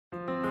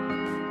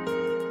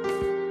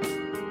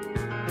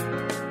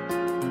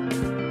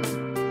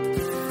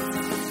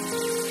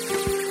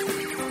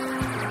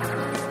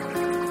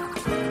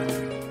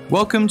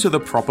Welcome to the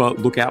Proper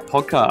Lookout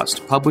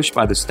podcast, published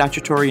by the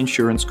Statutory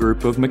Insurance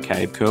Group of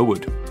McCabe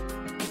Curwood.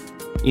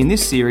 In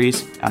this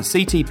series, our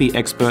CTP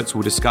experts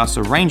will discuss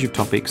a range of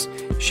topics,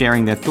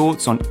 sharing their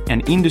thoughts on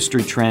an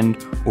industry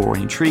trend or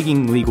an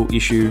intriguing legal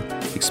issue,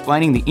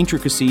 explaining the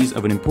intricacies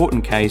of an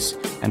important case,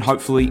 and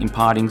hopefully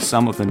imparting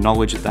some of the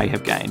knowledge that they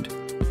have gained.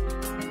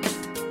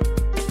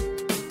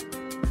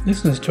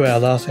 Listeners to our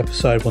last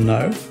episode will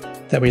know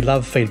that we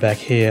love feedback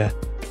here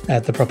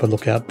at the Proper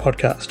Lookout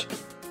podcast.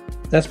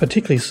 That's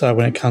particularly so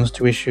when it comes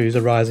to issues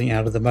arising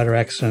out of the Motor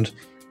Accident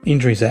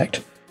Injuries Act,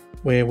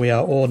 where we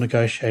are all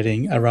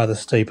negotiating a rather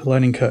steep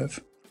learning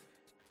curve.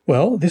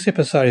 Well, this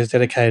episode is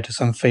dedicated to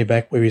some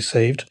feedback we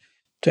received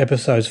to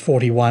episodes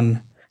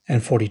 41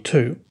 and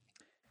 42.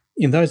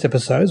 In those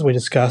episodes, we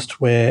discussed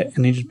where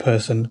an injured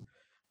person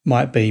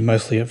might be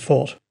mostly at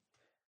fault.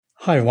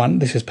 Hi everyone,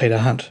 this is Peter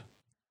Hunt.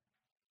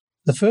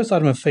 The first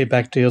item of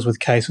feedback deals with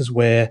cases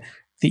where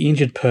the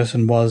injured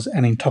person was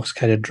an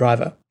intoxicated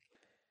driver.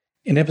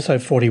 In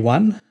episode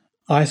 41,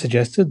 I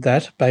suggested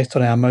that, based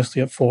on our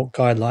mostly at fault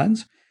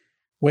guidelines,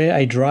 where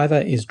a driver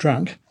is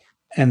drunk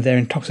and their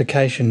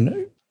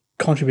intoxication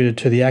contributed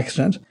to the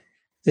accident,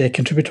 their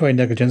contributory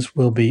negligence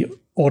will be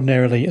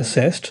ordinarily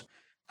assessed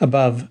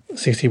above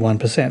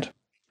 61%.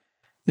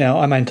 Now,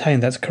 I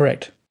maintain that's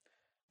correct.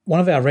 One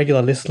of our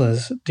regular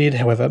listeners did,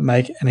 however,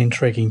 make an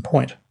intriguing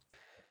point.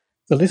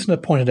 The listener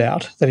pointed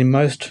out that in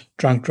most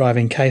drunk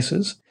driving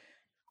cases,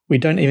 we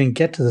don't even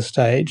get to the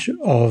stage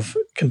of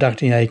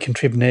conducting a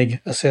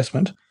contrib-neg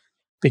assessment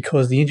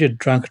because the injured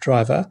drunk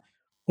driver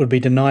would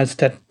be denied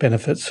stat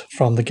benefits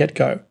from the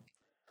get-go.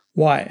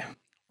 Why?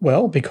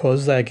 Well,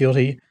 because they are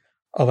guilty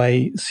of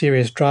a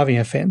serious driving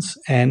offence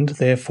and,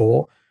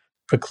 therefore,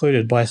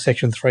 precluded by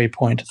Section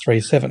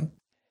 3.37.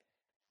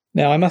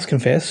 Now, I must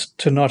confess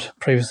to not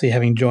previously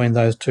having joined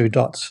those two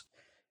dots,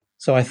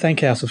 so I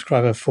thank our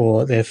subscriber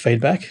for their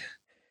feedback,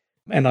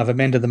 and I've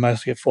amended the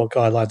mostly at fault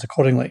guidelines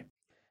accordingly.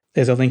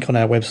 There's a link on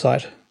our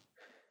website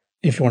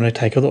if you want to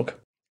take a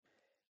look.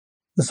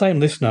 The same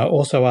listener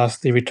also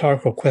asked the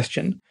rhetorical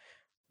question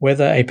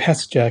whether a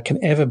passenger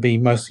can ever be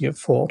mostly at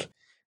fault,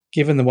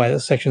 given the way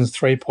that sections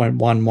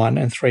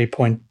 3.11 and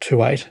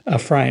 3.28 are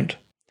framed.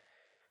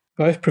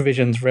 Both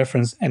provisions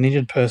reference an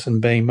injured person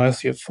being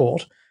mostly at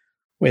fault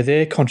where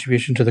their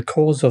contribution to the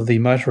cause of the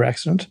motor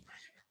accident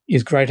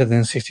is greater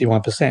than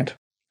 61%.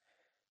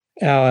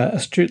 Our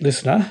astute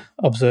listener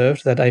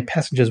observed that a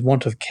passenger's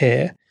want of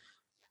care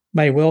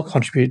may well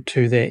contribute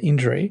to their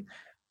injury,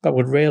 but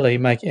would rarely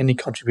make any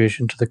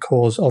contribution to the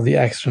cause of the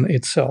accident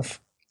itself.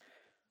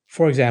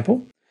 For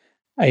example,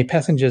 a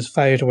passenger's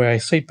failure to wear a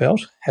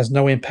seatbelt has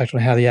no impact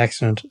on how the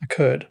accident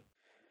occurred,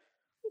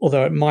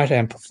 although it might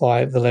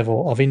amplify the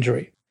level of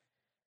injury.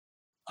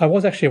 I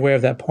was actually aware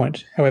of that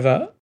point.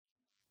 However,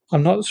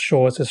 I'm not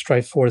sure it's as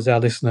straightforward as our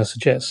listener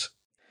suggests.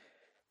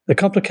 The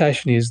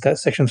complication is that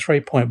Section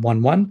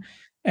 3.11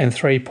 and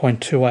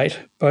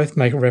 3.28 both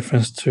make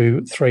reference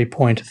to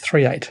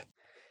 3.38.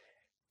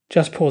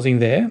 Just pausing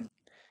there,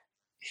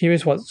 here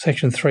is what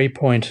Section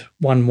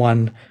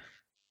 3.11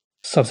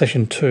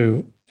 subsection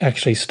 2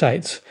 actually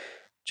states,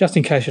 just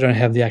in case you don't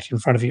have the Act in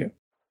front of you.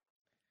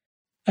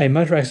 A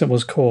motor accident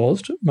was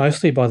caused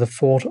mostly by the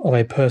fault of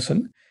a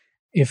person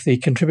if the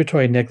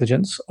contributory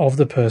negligence of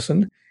the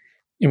person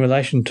in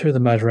relation to the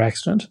motor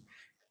accident,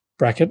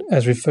 bracket,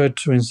 as referred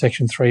to in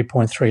Section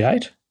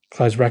 3.38,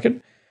 close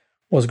bracket,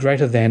 was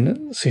greater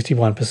than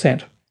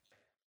 61%.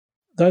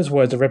 Those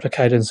words are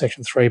replicated in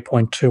Section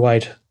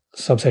 3.28,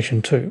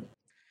 subsection 2.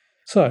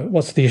 So,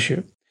 what's the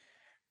issue?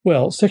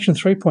 Well, Section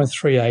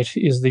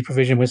 3.38 is the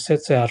provision which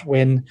sets out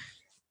when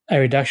a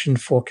reduction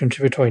for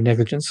contributory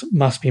negligence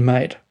must be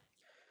made.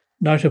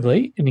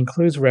 Notably, it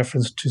includes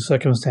reference to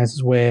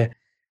circumstances where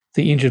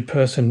the injured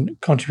person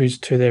contributes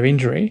to their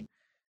injury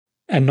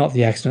and not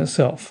the accident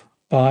itself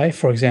by,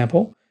 for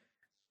example,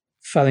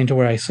 failing to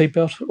wear a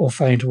seatbelt or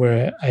failing to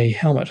wear a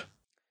helmet.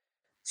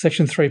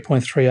 Section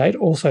 3.38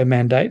 also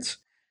mandates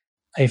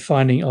a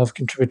finding of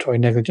contributory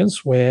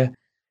negligence where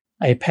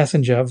a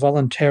passenger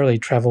voluntarily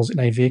travels in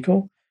a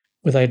vehicle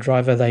with a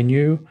driver they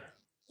knew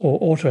or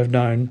ought to have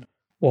known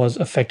was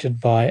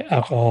affected by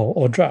alcohol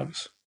or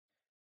drugs.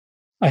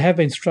 I have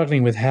been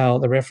struggling with how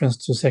the reference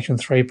to Section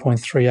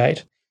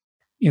 3.38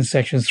 in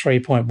Sections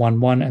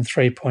 3.11 and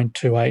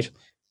 3.28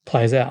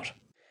 plays out,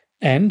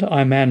 and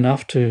I'm man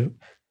enough to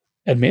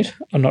admit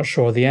I'm not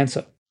sure of the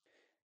answer.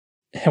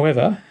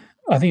 However,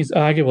 I think it's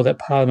arguable that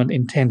Parliament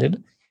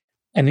intended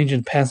an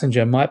injured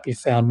passenger might be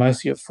found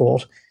mostly at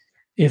fault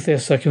if their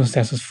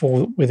circumstances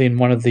fall within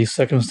one of these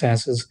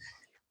circumstances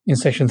in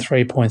Section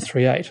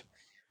 3.38,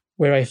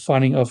 where a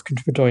finding of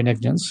contributory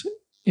negligence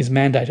is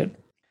mandated,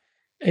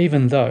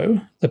 even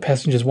though the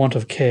passenger's want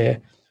of care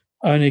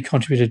only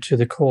contributed to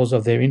the cause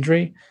of their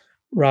injury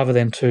rather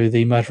than to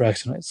the motor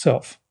accident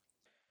itself.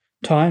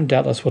 Time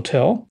doubtless will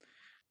tell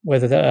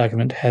whether that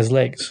argument has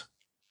legs.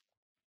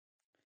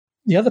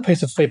 The other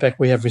piece of feedback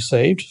we have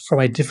received from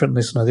a different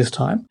listener this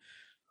time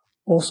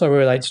also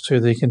relates to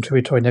the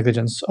contributory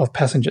negligence of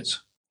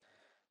passengers.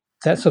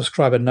 That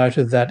subscriber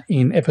noted that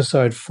in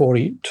episode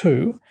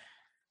 42,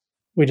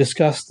 we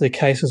discussed the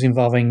cases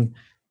involving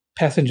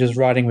passengers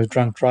riding with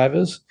drunk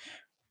drivers,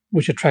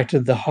 which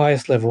attracted the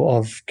highest level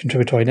of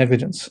contributory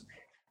negligence.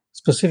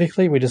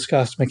 Specifically, we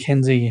discussed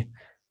Mackenzie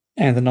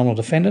and the nominal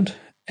defendant,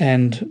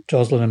 and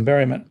Joslin and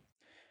Berryman,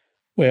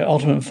 where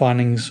ultimate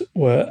findings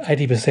were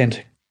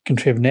 80%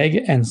 contrib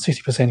neg and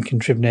 60%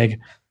 contrib neg,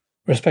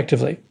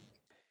 respectively.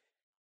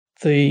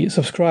 The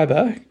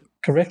subscriber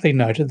correctly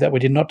noted that we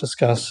did not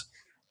discuss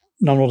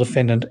nominal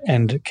defendant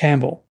and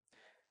Campbell,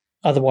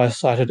 otherwise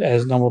cited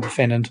as nominal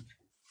defendant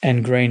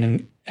and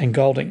Green and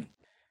Golding,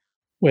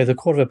 where the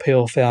Court of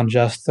Appeal found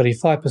just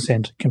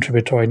 35%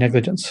 contributory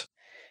negligence.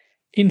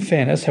 In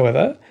fairness,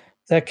 however,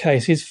 that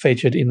case is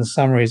featured in the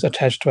summaries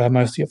attached to our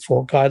mostly at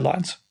fault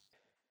guidelines.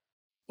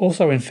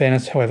 Also in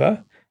fairness,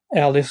 however,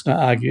 our listener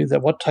argued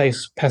that what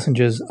takes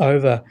passengers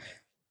over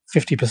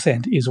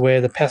 50% is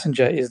where the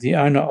passenger is the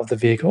owner of the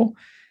vehicle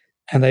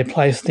and they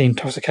place the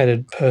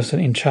intoxicated person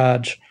in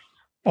charge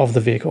of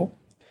the vehicle.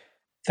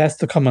 That's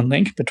the common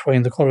link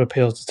between the Court of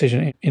Appeal's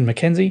decision in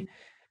Mackenzie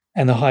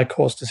and the High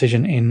Court's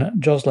decision in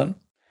Joslin.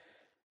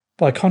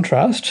 By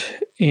contrast,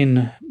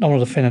 in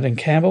nominal defendant and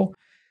Campbell,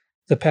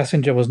 the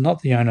passenger was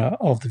not the owner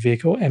of the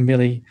vehicle and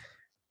merely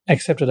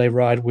accepted a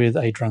ride with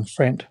a drunk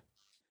friend.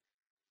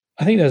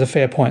 I think those are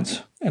fair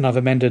points, and I've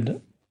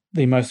amended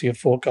the mostly at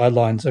fault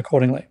guidelines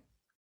accordingly.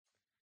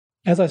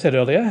 As I said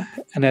earlier,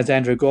 and as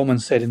Andrew Gorman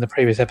said in the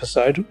previous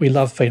episode, we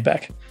love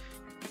feedback.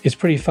 It's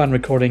pretty fun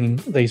recording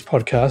these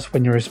podcasts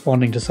when you're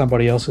responding to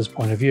somebody else's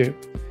point of view.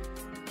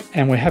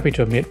 And we're happy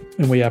to admit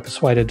when we are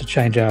persuaded to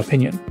change our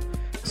opinion.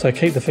 So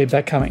keep the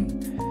feedback coming.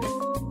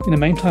 In the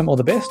meantime, all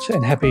the best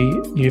and happy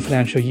new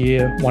financial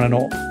year, one and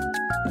all.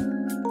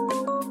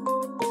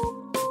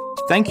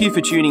 Thank you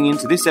for tuning in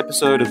to this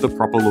episode of the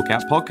Proper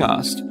Lookout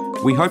podcast.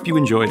 We hope you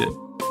enjoyed it.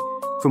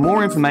 For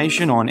more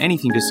information on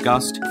anything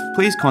discussed,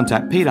 please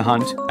contact Peter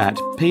Hunt at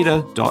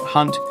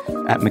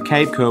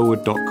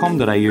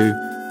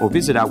peter.hunt@mccabecurwood.com.au or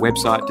visit our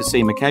website to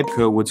see McCabe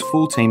Curwood's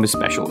full team of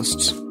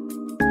specialists.